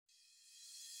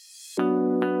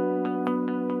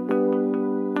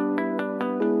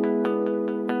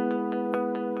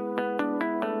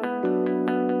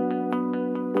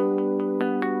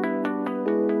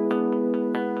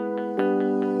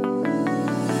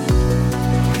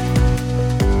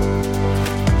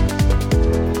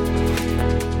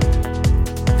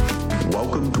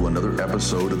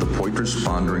Poitras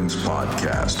Ponderings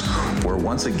podcast, where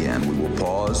once again we will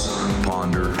pause,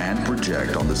 ponder, and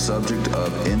project on the subject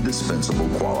of indispensable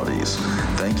qualities.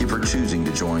 Thank you for choosing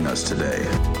to join us today.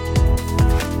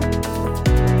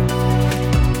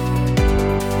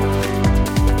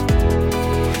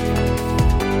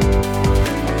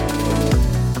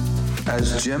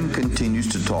 As Jim continues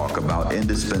to talk about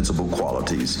indispensable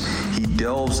qualities, he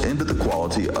delves into the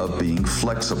quality of being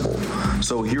flexible.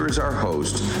 So here is our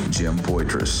host, Jim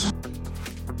Poitras.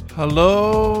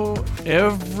 Hello,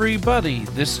 everybody.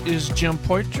 This is Jim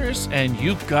Poitras, and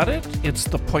you got it. It's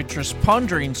the Poitras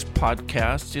Ponderings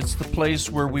podcast. It's the place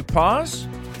where we pause,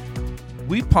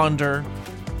 we ponder,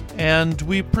 and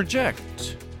we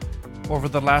project. Over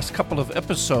the last couple of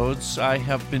episodes, I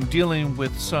have been dealing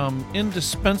with some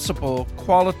indispensable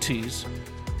qualities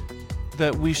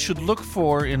that we should look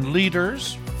for in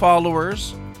leaders,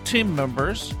 followers, team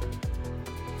members,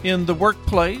 in the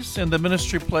workplace, in the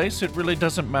ministry place. It really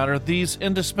doesn't matter. These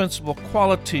indispensable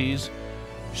qualities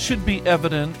should be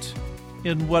evident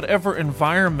in whatever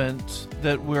environment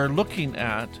that we're looking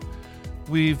at.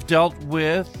 We've dealt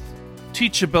with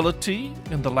teachability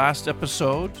in the last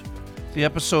episode. The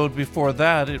episode before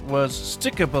that, it was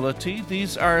stickability.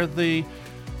 These are the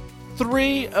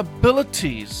three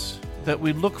abilities that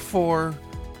we look for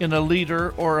in a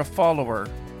leader or a follower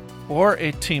or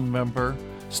a team member: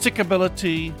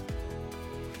 stickability,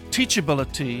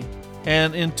 teachability,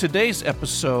 and in today's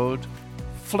episode,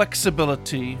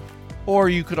 flexibility, or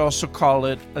you could also call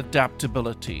it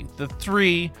adaptability. The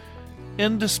three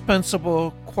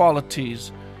indispensable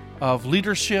qualities of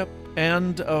leadership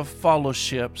and of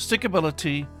fellowship: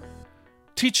 stickability,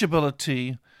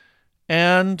 teachability,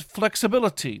 and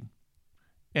flexibility.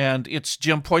 And it's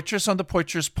Jim Poitras on the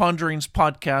Poitras Ponderings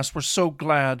podcast. We're so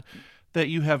glad that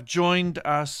you have joined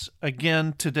us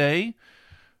again today.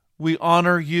 We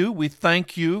honor you. We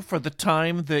thank you for the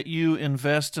time that you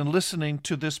invest in listening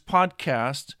to this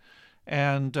podcast,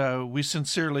 and we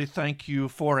sincerely thank you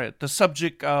for it. The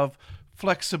subject of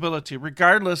flexibility,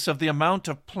 regardless of the amount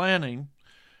of planning,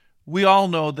 we all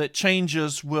know that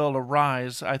changes will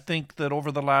arise. I think that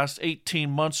over the last 18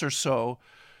 months or so,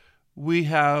 we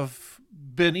have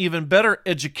been even better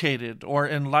educated or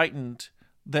enlightened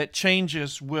that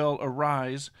changes will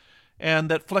arise and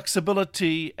that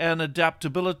flexibility and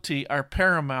adaptability are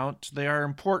paramount. They are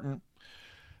important.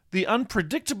 The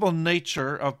unpredictable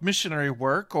nature of missionary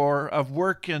work or of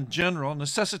work in general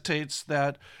necessitates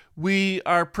that we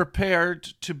are prepared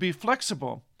to be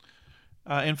flexible.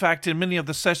 In fact, in many of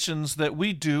the sessions that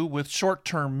we do with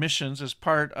short-term missions as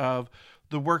part of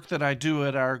the work that I do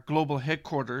at our global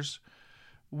headquarters,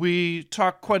 we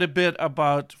talk quite a bit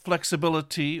about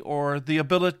flexibility, or the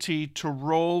ability to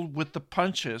roll with the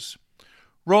punches.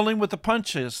 Rolling with the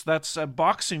punches, that's a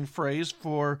boxing phrase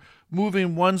for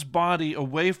moving one's body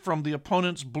away from the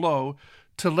opponent's blow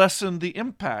to lessen the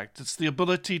impact. It's the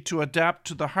ability to adapt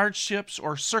to the hardships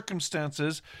or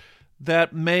circumstances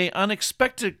that may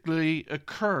unexpectedly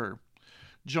occur.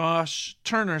 Josh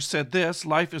Turner said this: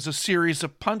 life is a series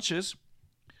of punches.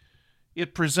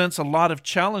 It presents a lot of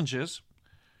challenges.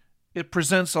 It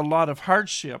presents a lot of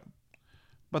hardship.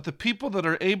 But the people that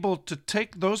are able to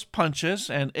take those punches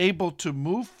and able to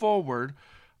move forward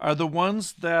are the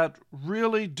ones that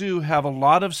really do have a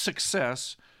lot of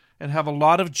success and have a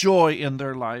lot of joy in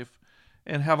their life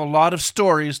and have a lot of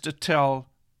stories to tell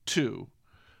too.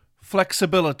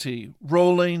 Flexibility,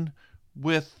 rolling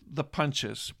with the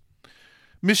punches.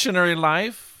 Missionary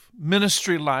life,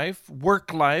 ministry life,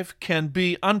 work life can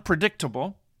be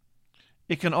unpredictable.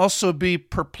 It can also be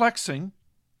perplexing.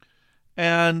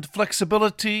 And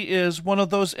flexibility is one of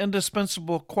those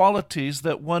indispensable qualities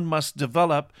that one must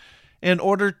develop in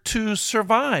order to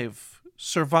survive.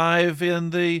 Survive in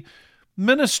the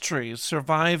ministry,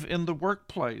 survive in the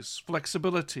workplace.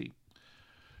 Flexibility.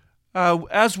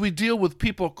 As we deal with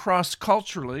people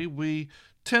cross-culturally, we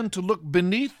tend to look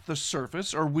beneath the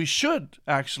surface, or we should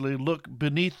actually look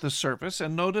beneath the surface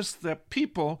and notice that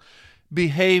people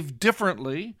behave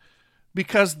differently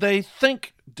because they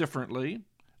think differently,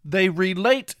 they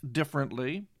relate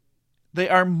differently, they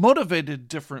are motivated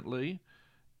differently,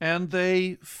 and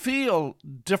they feel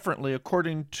differently,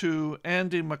 according to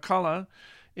Andy McCullough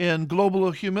in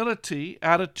Global Humility,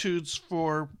 Attitudes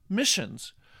for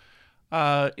Missions.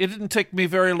 It didn't take me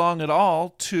very long at all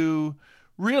to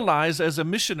realize as a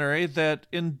missionary that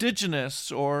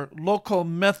indigenous or local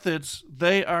methods,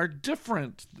 they are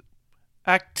different.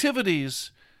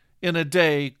 Activities in a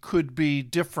day could be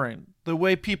different. The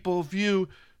way people view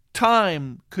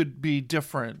time could be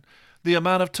different. The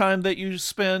amount of time that you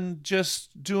spend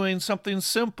just doing something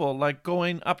simple like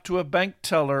going up to a bank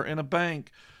teller in a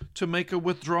bank to make a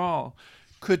withdrawal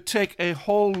could take a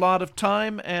whole lot of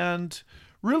time and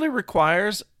really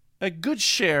requires a good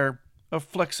share of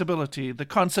flexibility. The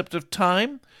concept of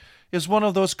time is one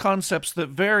of those concepts that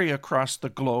vary across the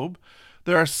globe.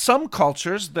 There are some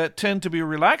cultures that tend to be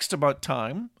relaxed about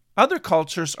time. Other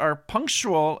cultures are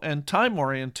punctual and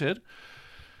time-oriented.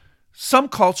 Some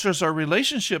cultures are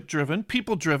relationship-driven,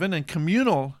 people-driven, and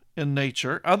communal in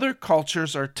nature. Other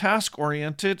cultures are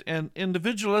task-oriented and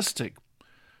individualistic.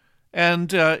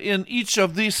 And in each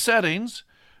of these settings,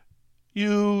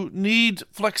 you need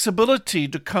flexibility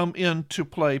to come into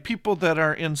play. People that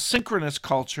are in synchronous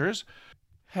cultures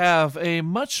have a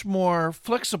much more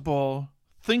flexible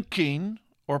thinking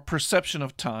or perception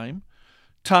of time.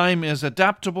 Time is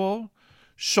adaptable.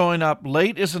 Showing up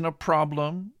late isn't a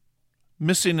problem.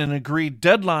 Missing an agreed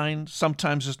deadline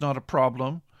sometimes is not a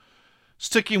problem.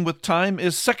 Sticking with time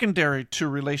is secondary to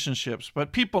relationships,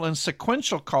 but people in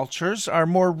sequential cultures are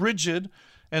more rigid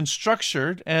and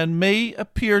structured and may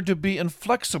appear to be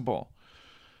inflexible.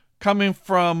 Coming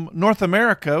from North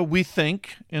America, we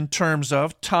think in terms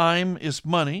of time is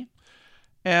money,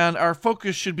 and our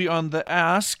focus should be on the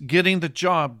ask, getting the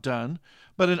job done.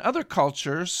 But in other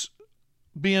cultures,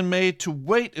 being made to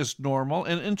wait is normal,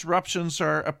 and interruptions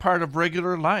are a part of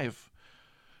regular life.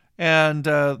 And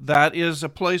that is a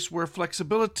place where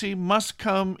flexibility must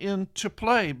come into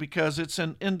play because it's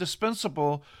an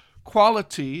indispensable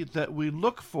quality that we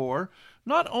look for,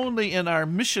 not only in our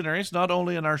missionaries, not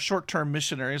only in our short-term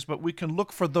missionaries, but we can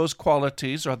look for those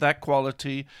qualities or that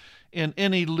quality in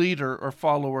any leader or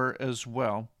follower as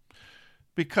well.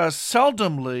 Because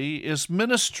seldomly is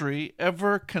ministry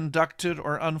ever conducted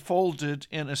or unfolded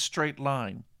in a straight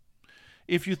line.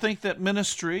 If you think that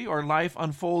ministry or life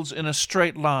unfolds in a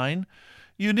straight line,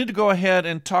 you need to go ahead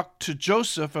and talk to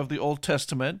Joseph of the Old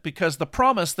Testament, because the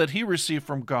promise that he received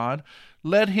from God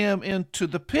led him into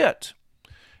the pit.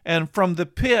 And from the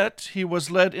pit, he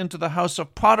was led into the house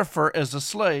of Potiphar as a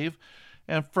slave.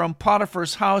 And from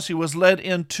Potiphar's house, he was led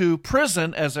into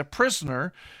prison as a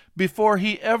prisoner before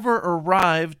he ever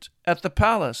arrived at the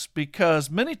palace. Because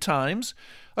many times,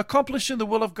 accomplishing the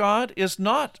will of God is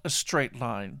not a straight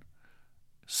line.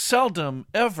 Seldom,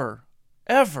 ever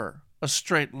a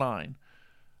straight line.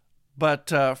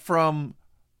 But from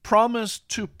promise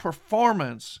to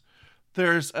performance,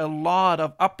 there's a lot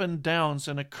of up and downs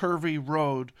and a curvy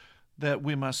road that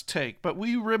we must take. But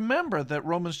we remember that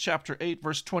Romans chapter 8,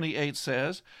 verse 28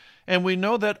 says, and we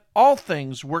know that all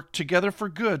things work together for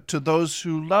good to those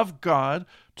who love God,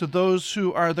 to those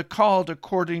who are the called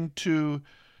according to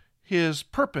his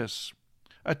purpose.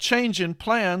 A change in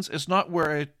plans is not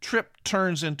where a trip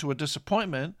turns into a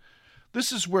disappointment.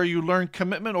 This is where you learn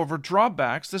commitment over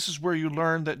drawbacks. This is where you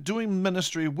learn that doing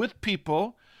ministry with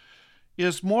people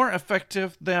is more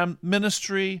effective than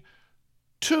ministry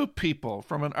to people,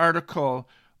 from an article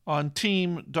on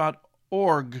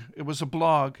team.org. It was a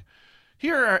blog.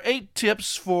 Here are 8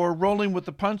 tips for rolling with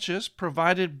the punches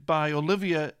provided by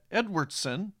Olivia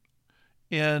Edwardson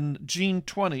in Gen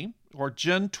 20.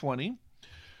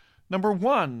 Number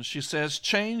 1, she says,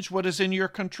 change what is in your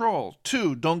control.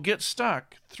 2, don't get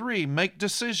stuck. 3, make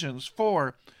decisions.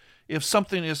 4, if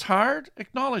something is hard,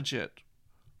 acknowledge it.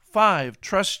 5,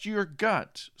 trust your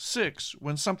gut. 6,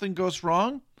 when something goes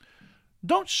wrong,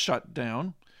 don't shut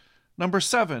down. Number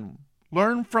 7,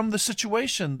 learn from the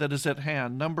situation that is at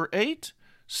hand. Number 8,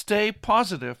 stay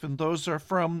positive. And those are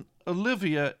from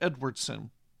Olivia Edwardson.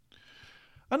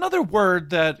 Another word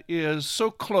that is so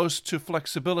close to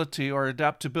flexibility or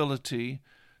adaptability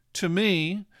to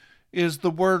me is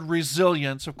the word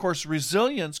resilience. Of course,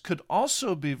 resilience could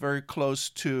also be very close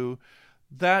to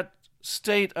that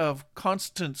state of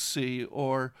constancy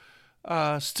or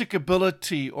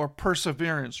stickability or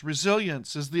perseverance.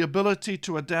 Resilience is the ability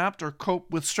to adapt or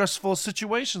cope with stressful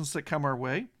situations that come our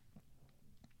way.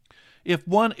 If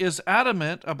one is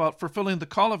adamant about fulfilling the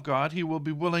call of God, he will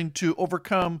be willing to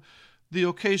overcome the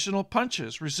occasional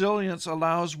punches. Resilience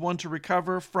allows one to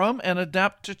recover from and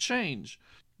adapt to change.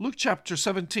 Luke chapter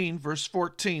 17, verse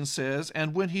 14 says,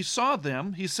 and when he saw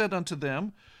them, he said unto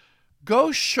them,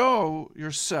 go show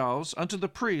yourselves unto the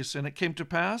priests. And it came to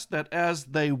pass that as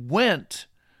they went,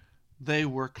 they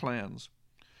were cleansed.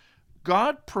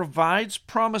 God provides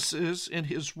promises in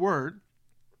his word.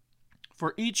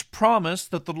 For each promise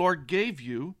that the Lord gave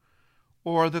you,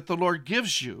 or that the Lord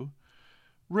gives you,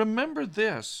 remember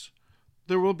this.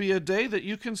 There will be a day that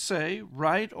you can say,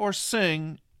 write or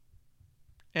sing,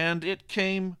 and it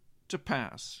came to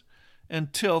pass.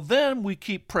 Until then, we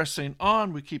keep pressing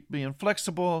on, we keep being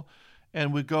flexible,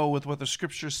 and we go with what the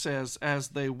Scripture says as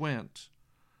they went.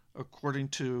 according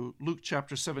to Luke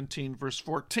chapter 17, verse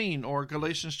 14, or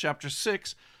Galatians chapter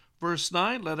 6, verse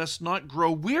 9, let us not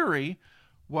grow weary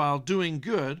while doing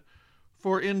good,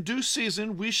 for in due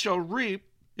season we shall reap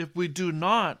if we do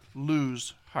not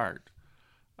lose heart.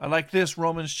 I like this,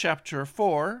 Romans chapter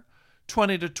 4,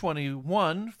 20 to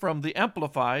 21, from the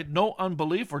Amplified. No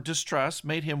unbelief or distrust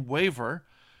made him waver,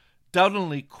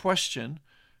 doubtingly question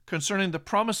concerning the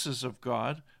promises of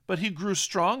God, but he grew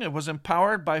strong and was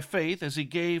empowered by faith as he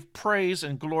gave praise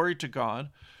and glory to God,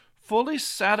 fully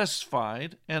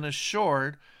satisfied and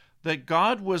assured that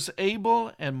God was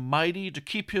able and mighty to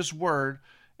keep his word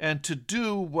and to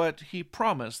do what he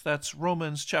promised. That's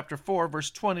Romans chapter 4,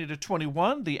 verse 20 to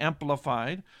 21, the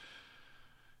Amplified.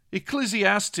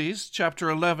 Ecclesiastes chapter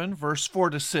 11, verse 4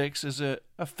 to 6 is a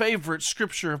favorite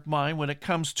scripture of mine when it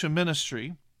comes to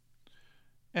ministry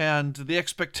and the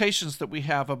expectations that we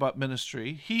have about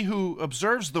ministry. He who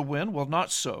observes the wind will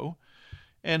not sow,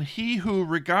 and he who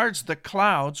regards the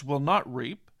clouds will not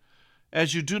reap.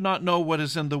 As you do not know what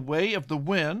is in the way of the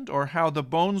wind, or how the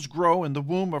bones grow in the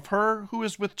womb of her who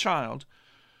is with child,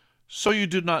 so you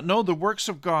do not know the works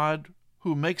of God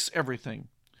who makes everything.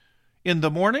 In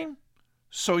the morning,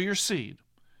 sow your seed,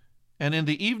 and in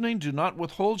the evening do not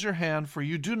withhold your hand, for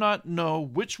you do not know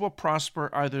which will prosper,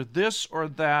 either this or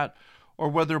that, or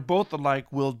whether both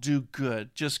alike will do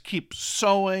good. Just keep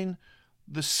sowing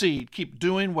the seed. Keep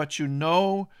doing what you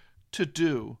know to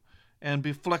do, and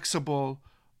be flexible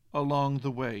along the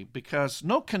way, because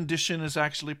no condition is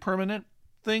actually permanent.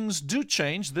 Things do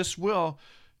change. This will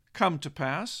come to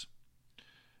pass.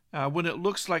 When it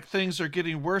looks like things are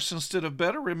getting worse instead of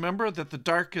better, remember that the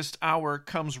darkest hour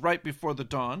comes right before the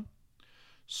dawn.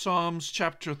 Psalms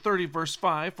chapter 30, verse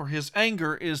 5, for his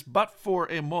anger is but for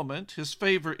a moment, his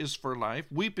favor is for life.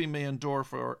 Weeping may endure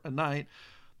for a night,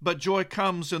 but joy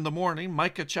comes in the morning.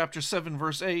 Micah chapter 7,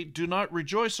 verse 8, do not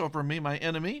rejoice over me, my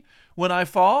enemy. When I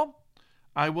fall,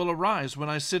 I will arise. When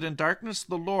I sit in darkness,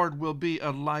 the Lord will be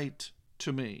a light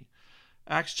to me.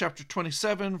 Acts chapter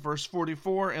 27, verse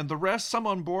 44, and the rest, some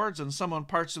on boards and some on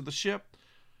parts of the ship.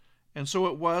 And so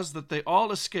it was that they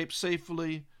all escaped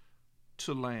safely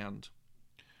to land.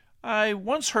 I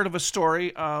once heard of a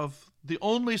story of the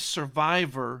only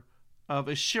survivor of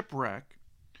a shipwreck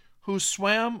who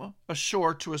swam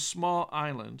ashore to a small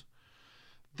island.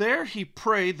 There he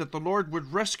prayed that the Lord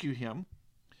would rescue him.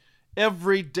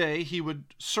 Every day he would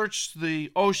search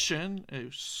the ocean,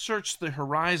 search the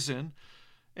horizon,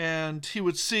 and he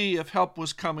would see if help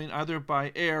was coming either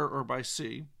by air or by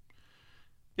sea.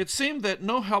 It seemed that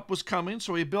no help was coming,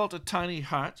 so he built a tiny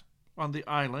hut on the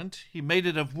island. He made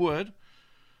it of wood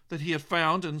that he had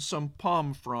found in some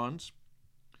palm fronds.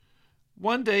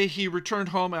 One day he returned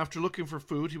home after looking for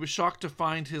food. He was shocked to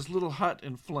find his little hut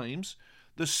in flames,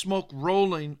 the smoke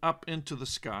rolling up into the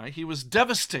sky. He was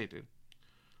devastated.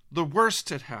 The worst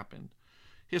had happened.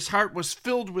 His heart was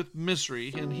filled with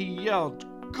misery, and he yelled,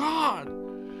 God,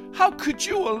 how could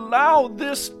you allow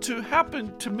this to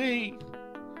happen to me?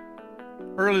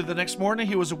 Early the next morning,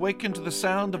 he was awakened to the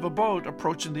sound of a boat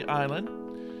approaching the island.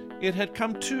 It had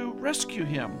come to rescue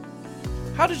him.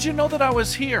 How did you know that I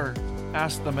was here?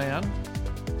 Asked the man.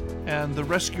 And the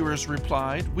rescuers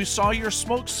replied, we saw your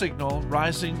smoke signal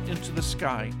rising into the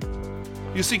sky.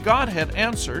 You see, God had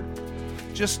answered,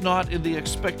 just not in the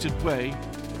expected way.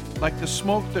 Like the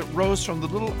smoke that rose from the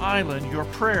little island, your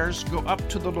prayers go up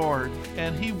to the Lord,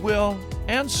 and He will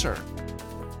answer.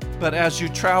 But as you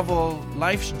travel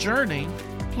life's journey,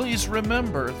 please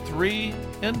remember 3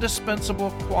 indispensable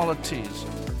qualities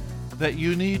that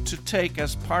you need to take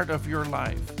as part of your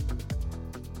life: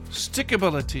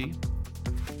 stickability,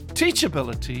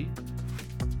 teachability,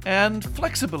 and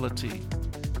flexibility.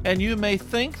 And you may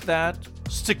think that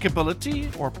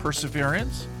stickability or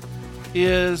perseverance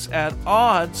is at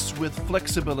odds with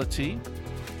flexibility.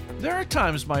 There are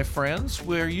times, my friends,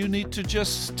 where you need to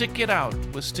just stick it out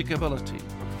with stickability.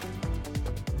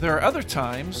 There are other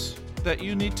times that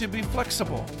you need to be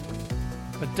flexible,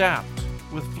 adapt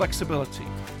with flexibility.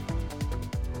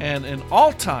 And in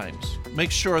all times,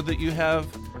 make sure that you have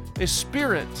a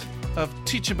spirit of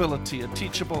teachability, a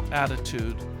teachable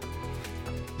attitude.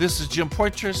 This is Jim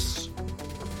Poitras.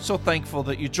 So thankful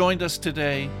that you joined us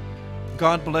today.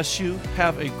 God bless you.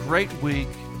 Have a great week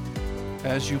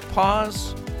as you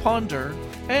pause, ponder,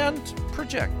 and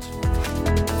project.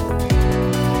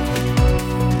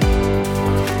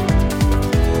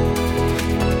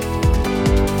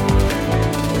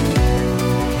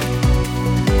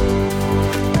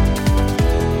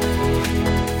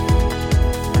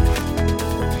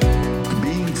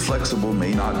 flexible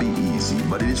may not be easy,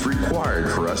 but it is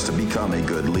required for us to become a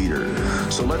good leader.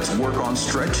 So let's work on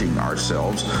stretching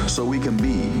ourselves so we can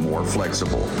be more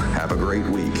flexible. Have a great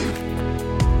week.